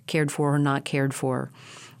devalued, cared for or not cared for.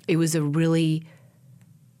 It was a really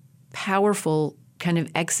powerful kind of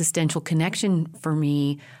existential connection for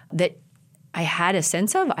me that I had a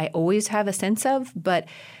sense of, I always have a sense of, but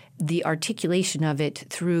the articulation of it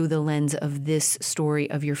through the lens of this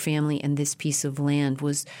story of your family and this piece of land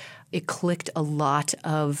it clicked a lot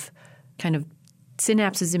of kind of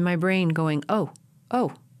synapses in my brain going, oh,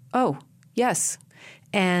 yes.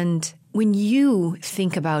 And when you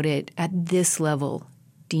think about it at this level,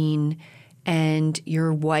 Dean, and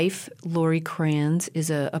your wife, Lori Kranz, is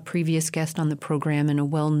a previous guest on the program and a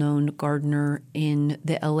well-known gardener in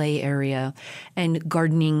the LA area. And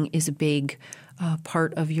gardening is a big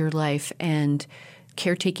part of your life, and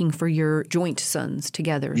caretaking for your joint sons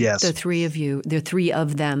together. Yes. The three of you, the three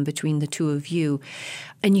of them between the two of you.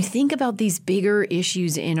 And you think about these bigger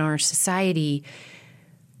issues in our society.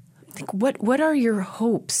 What are your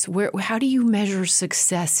hopes? How do you measure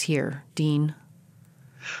success here, Dean?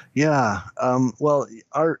 Yeah. Well,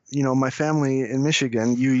 my family in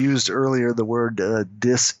Michigan, you used earlier the word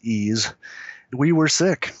dis-ease. We were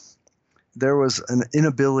sick. There was an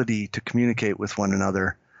inability to communicate with one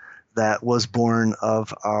another that was born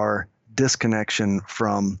of our disconnection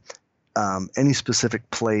from any specific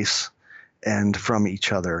place and from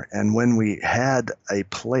each other. And when we had a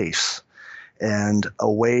place and a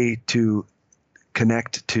way to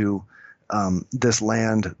connect to this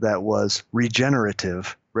land that was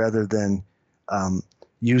regenerative rather than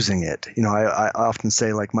using it. I often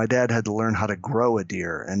say, like, my dad had to learn how to grow a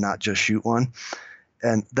deer and not just shoot one.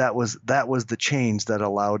 And that was the change that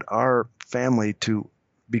allowed our family to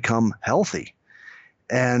become healthy.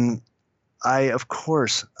 And I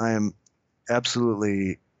am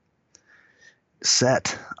absolutely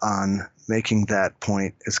set on making that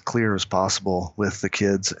point as clear as possible with the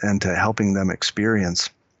kids and to helping them experience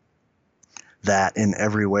that in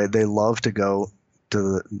every way. They love to go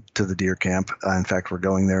to the deer camp. In fact, we're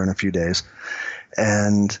going there in a few days.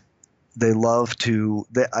 And they love to,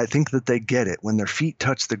 I think that they get it. When their feet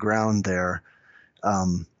touch the ground there,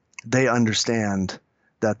 they understand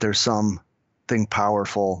that there's something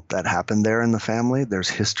powerful that happened there in the family. There's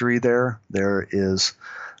history there. There is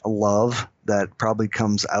a love that probably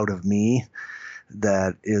comes out of me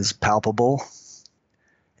that is palpable.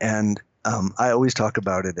 And I always talk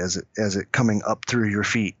about it as it coming up through your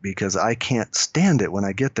feet, because I can't stand it when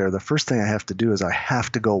I get there. The first thing I have to do is I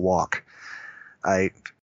have to go walk. I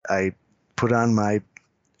put on my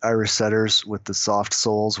Irish setters with the soft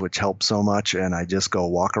soles, which help so much, and I just go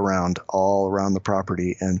walk around all around the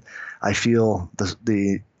property, and I feel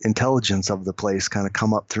the intelligence of the place kind of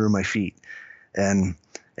come up through my feet. And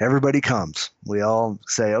everybody comes. We all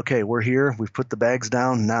say, okay, we're here. We've put the bags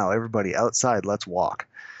down. Now everybody outside, let's walk.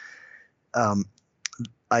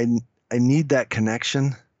 I need that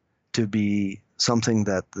connection to be something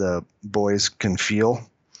that the boys can feel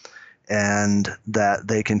and that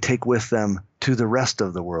they can take with them to the rest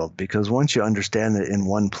of the world. Because once you understand it in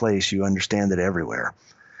one place, you understand it everywhere.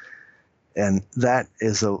 And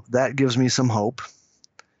that gives me some hope.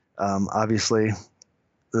 Obviously,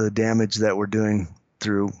 the damage that we're doing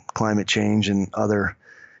through climate change and other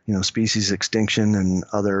species extinction and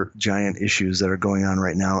other giant issues that are going on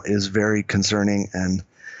right now is very concerning, and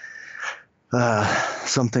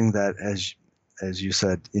something that, as you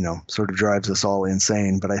said, sort of drives us all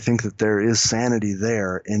insane. But I think that there is sanity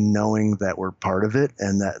there in knowing that we're part of it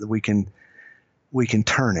and that we can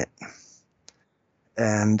turn it,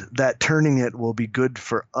 and that turning it will be good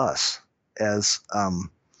for us as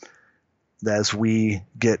we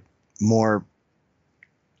get more.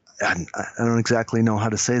 I don't exactly know how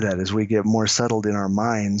to say that, as we get more settled in our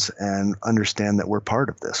minds and understand that we're part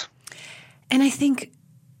of this. And I think,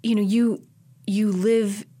 you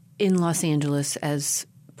live in Los Angeles as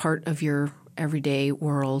part of your everyday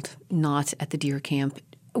world, not at the deer camp.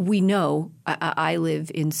 We know, I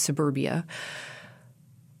live in suburbia.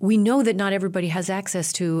 We know that not everybody has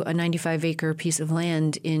access to a 95-acre piece of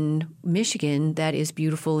land in Michigan that is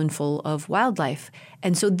beautiful and full of wildlife.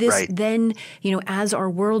 And so this then, as our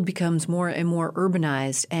world becomes more and more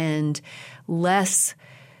urbanized and less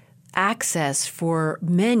access for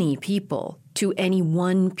many people to any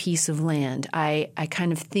one piece of land, I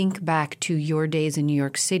kind of think back to your days in New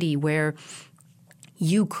York City where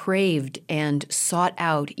you craved and sought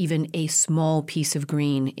out even a small piece of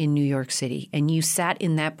green in New York City. And you sat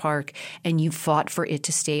in that park and you fought for it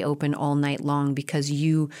to stay open all night long because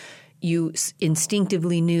you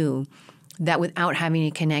instinctively knew that without having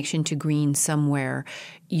a connection to green somewhere,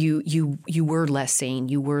 you were less sane.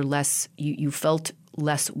 You felt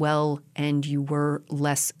less well, and you were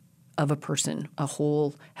less of a person, a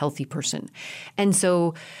whole healthy person. And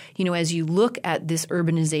so, as you look at this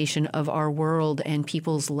urbanization of our world and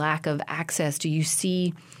people's lack of access, do you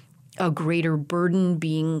see a greater burden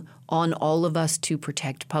being on all of us to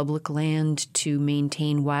protect public land, to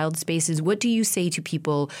maintain wild spaces? What do you say to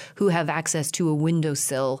people who have access to a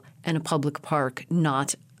windowsill and a public park,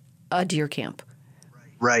 not a deer camp?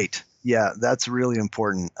 Right. Yeah, that's really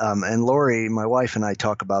important. And Lori, my wife, and I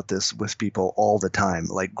talk about this with people all the time.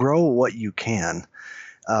 Like, grow what you can.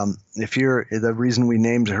 The reason we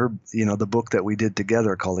named her, the book that we did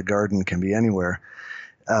together called A Garden Can Be Anywhere,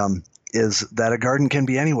 is that a garden can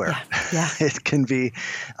be anywhere. Yeah. It can be,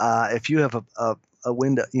 if you have a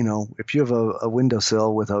window, if you have a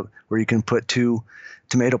windowsill where you can put 2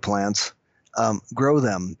 tomato plants, grow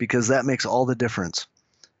them, because that makes all the difference.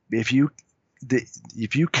 If you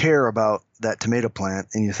care about that tomato plant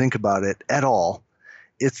and you think about it at all,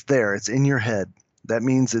 it's there. It's in your head. That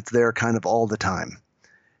means it's there kind of all the time.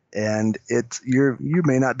 And you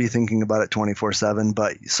may not be thinking about it 24/7,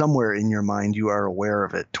 but somewhere in your mind you are aware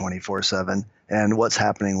of it 24/7 and what's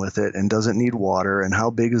happening with it, and does it need water, and how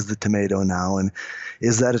big is the tomato now, and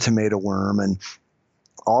is that a tomato worm, and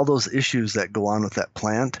all those issues that go on with that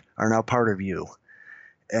plant are now part of you.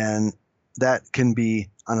 And that can be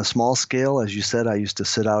on a small scale. As you said, I used to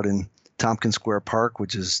sit out in Tompkins Square Park,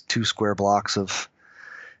 which is 2 square blocks of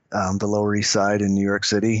the Lower East Side in New York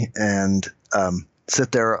City, and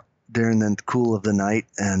sit there during the cool of the night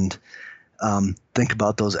and think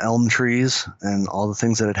about those elm trees and all the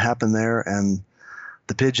things that had happened there, and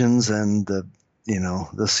the pigeons and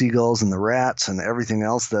the seagulls and the rats and everything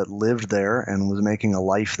else that lived there and was making a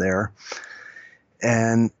life there.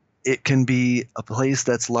 And it can be a place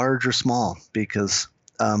that's large or small, because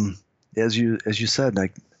as you said,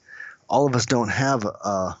 like, all of us don't have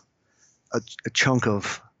a chunk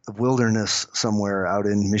of wilderness somewhere out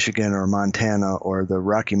in Michigan or Montana or the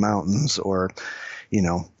Rocky Mountains or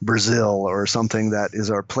Brazil or something that is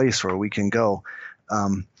our place where we can go.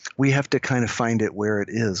 We have to kind of find it where it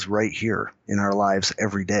is, right here in our lives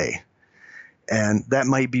every day. And that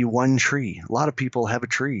might be one tree. A lot of people have a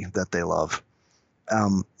tree that they love,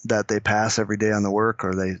 that they pass every day on the work,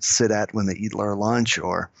 or they sit at when they eat their lunch,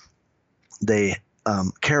 or they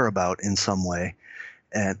care about in some way.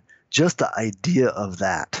 And just the idea of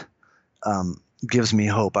that gives me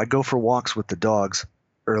hope. I go for walks with the dogs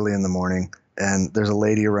early in the morning, and there's a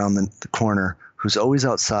lady around the corner who's always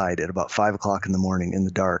outside at about 5 o'clock in the morning in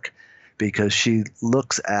the dark, because she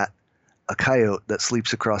looks at a coyote that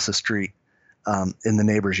sleeps across the street in the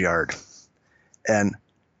neighbor's yard. And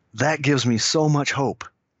that gives me so much hope.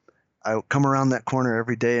 I come around that corner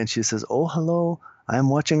every day and she says, "Oh, hello, I'm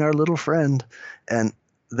watching our little friend." And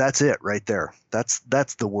that's it right there.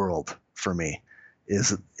 That's the world for me,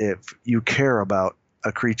 is if you care about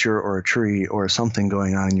a creature or a tree or something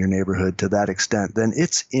going on in your neighborhood to that extent, then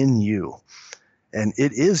it's in you, and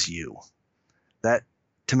it is you. That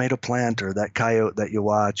tomato plant or that coyote that you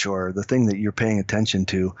watch or the thing that you're paying attention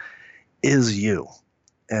to is you.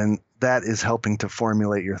 And that is helping to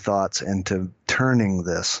formulate your thoughts and to turning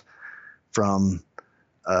this from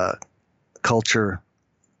a culture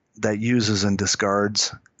that uses and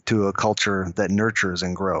discards to a culture that nurtures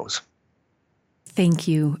and grows. Thank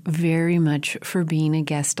you very much for being a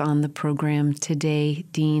guest on the program today,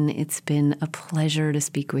 Dean. It's been a pleasure to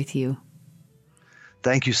speak with you.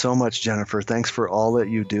 Thank you so much, Jennifer. Thanks for all that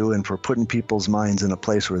you do and for putting people's minds in a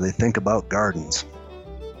place where they think about gardens.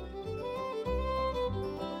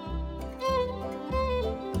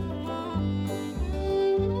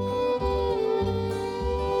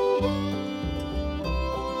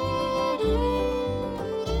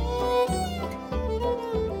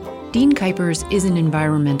 Dean Kuipers is an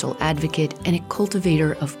environmental advocate and a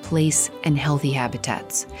cultivator of place and healthy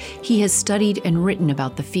habitats. He has studied and written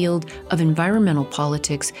about the field of environmental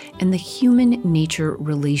politics and the human-nature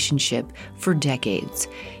relationship for decades.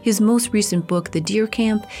 His most recent book, The Deer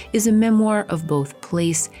Camp, is a memoir of both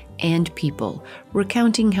place and people,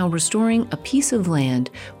 recounting how restoring a piece of land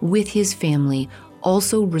with his family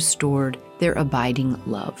also restored their abiding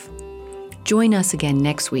love. Join us again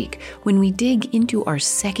next week when we dig into our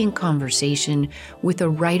second conversation with a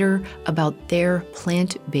writer about their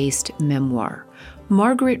plant-based memoir.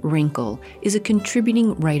 Margaret Wrinkle is a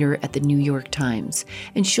contributing writer at the New York Times,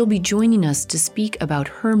 and she'll be joining us to speak about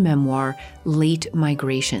her memoir, Late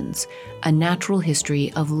Migrations, A Natural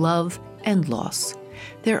History of Love and Loss.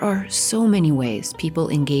 There are so many ways people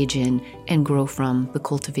engage in and grow from the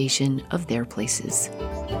cultivation of their places.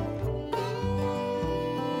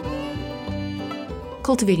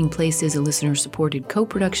 Cultivating Place is a listener-supported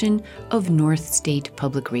co-production of North State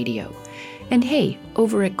Public Radio. And hey,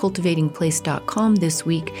 over at cultivatingplace.com this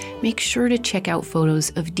week, make sure to check out photos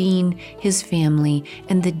of Dean, his family,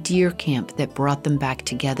 and the deer camp that brought them back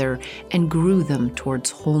together and grew them towards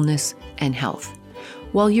wholeness and health.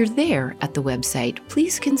 While you're there at the website,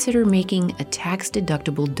 please consider making a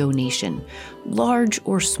tax-deductible donation, large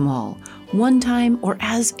or small, one time or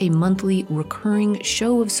as a monthly recurring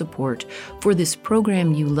show of support for this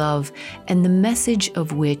program you love, and the message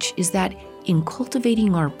of which is that in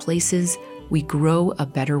cultivating our places, we grow a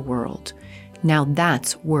better world. Now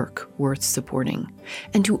that's work worth supporting.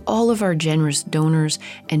 And to all of our generous donors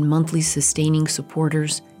and monthly sustaining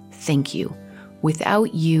supporters, thank you.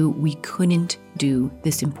 Without you, we couldn't do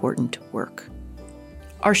this important work.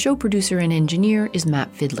 Our show producer and engineer is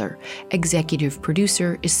Matt Fidler. Executive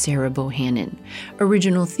producer is Sarah Bohannon.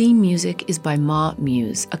 Original theme music is by Ma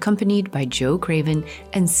Muse, accompanied by Joe Craven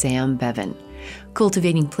and Sam Bevan.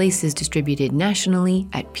 Cultivating Place is distributed nationally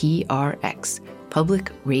at PRX,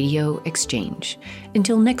 Public Radio Exchange.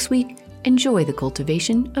 Until next week, enjoy the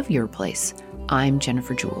cultivation of your place. I'm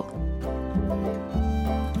Jennifer Jewell.